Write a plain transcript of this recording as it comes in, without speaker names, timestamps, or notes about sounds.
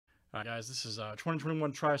All right, guys, this is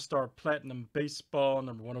 2021 TriStar Platinum Baseball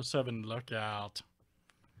number 107. Look out.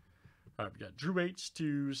 All right, we got Drew H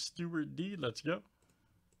to Stuart D. Let's go.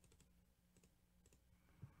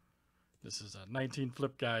 This is 19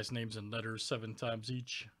 flip guys, names and letters, 7 times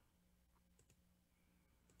each.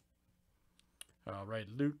 All right,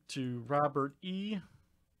 Luke to Robert E.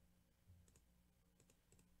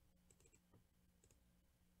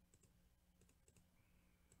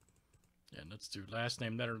 And let's do last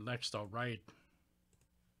name letter next. All right.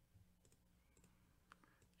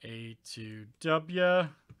 A to W. All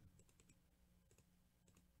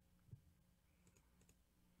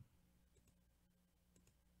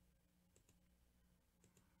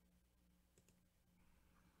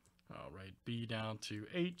right, B down to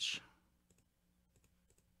H.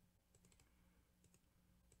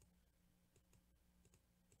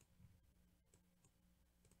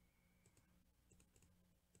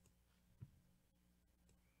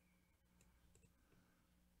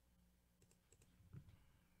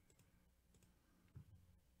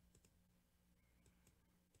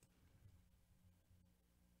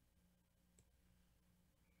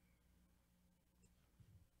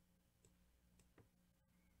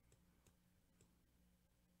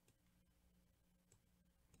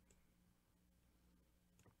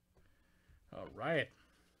 All right.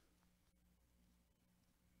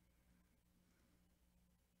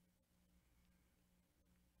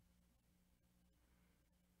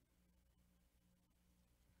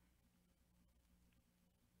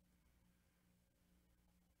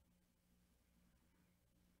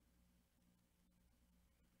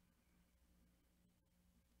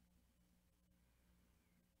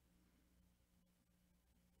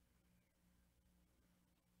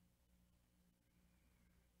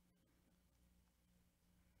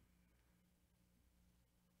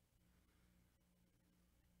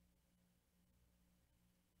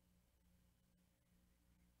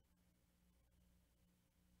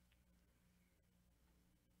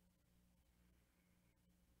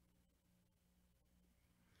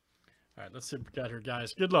 All right, let's see what we got here,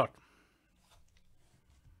 guys. Good luck.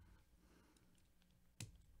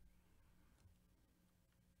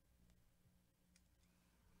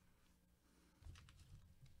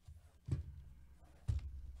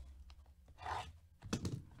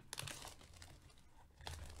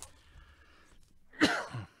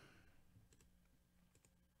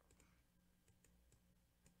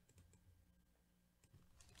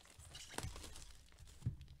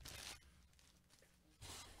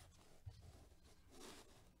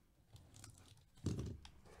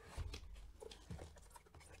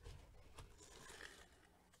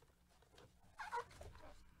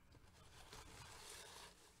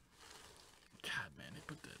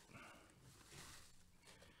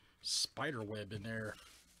 Spider web in there.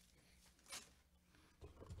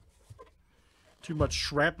 Too much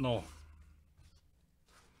shrapnel.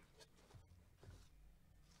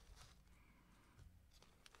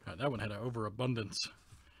 God, that one had an overabundance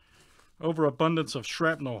of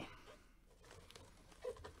shrapnel.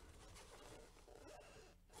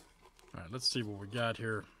 All right, let's see what we got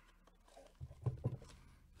here.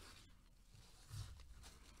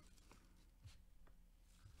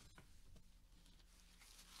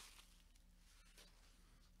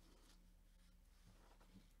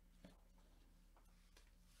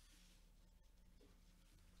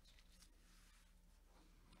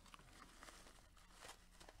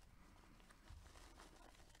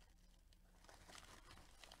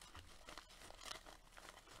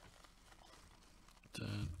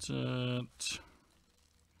 It's a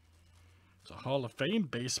Hall of Fame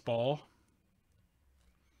baseball.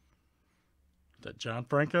 Is that John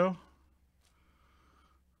Franco?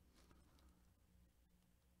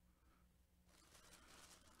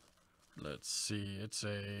 Let's see. It's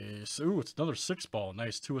it's another 6 ball.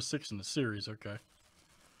 Nice, 2 of 6 in the series. Okay.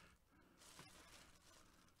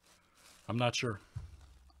 I'm not sure.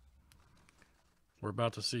 We're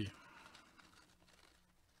about to see.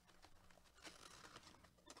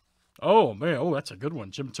 Oh, man. Oh, that's a good one.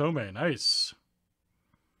 Jim Tomei. Nice.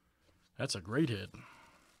 That's a great hit.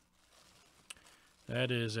 That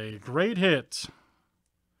is a great hit.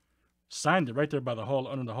 Signed it right there by the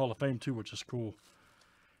under the Hall of Fame, too, which is cool.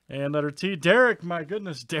 And letter T, Derek. My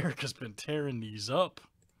goodness, Derek has been tearing these up.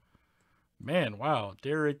 Man, wow.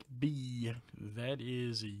 Derek B. That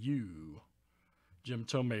is you. Jim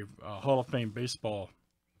Tomei, Hall of Fame baseball.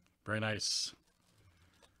 Very nice.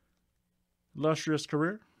 Illustrious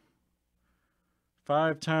career.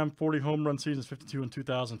 5-time 40 home run seasons, 52 and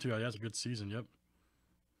 2002. Oh, that's a good season, yep.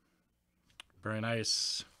 Very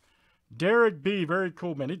nice. Derek B, very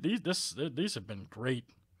cool, man. These have been great.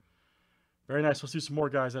 Very nice. Let's do some more,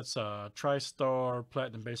 guys. That's TriStar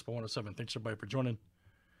Platinum Baseball 107. Thanks, everybody, for joining.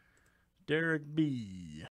 Derek B.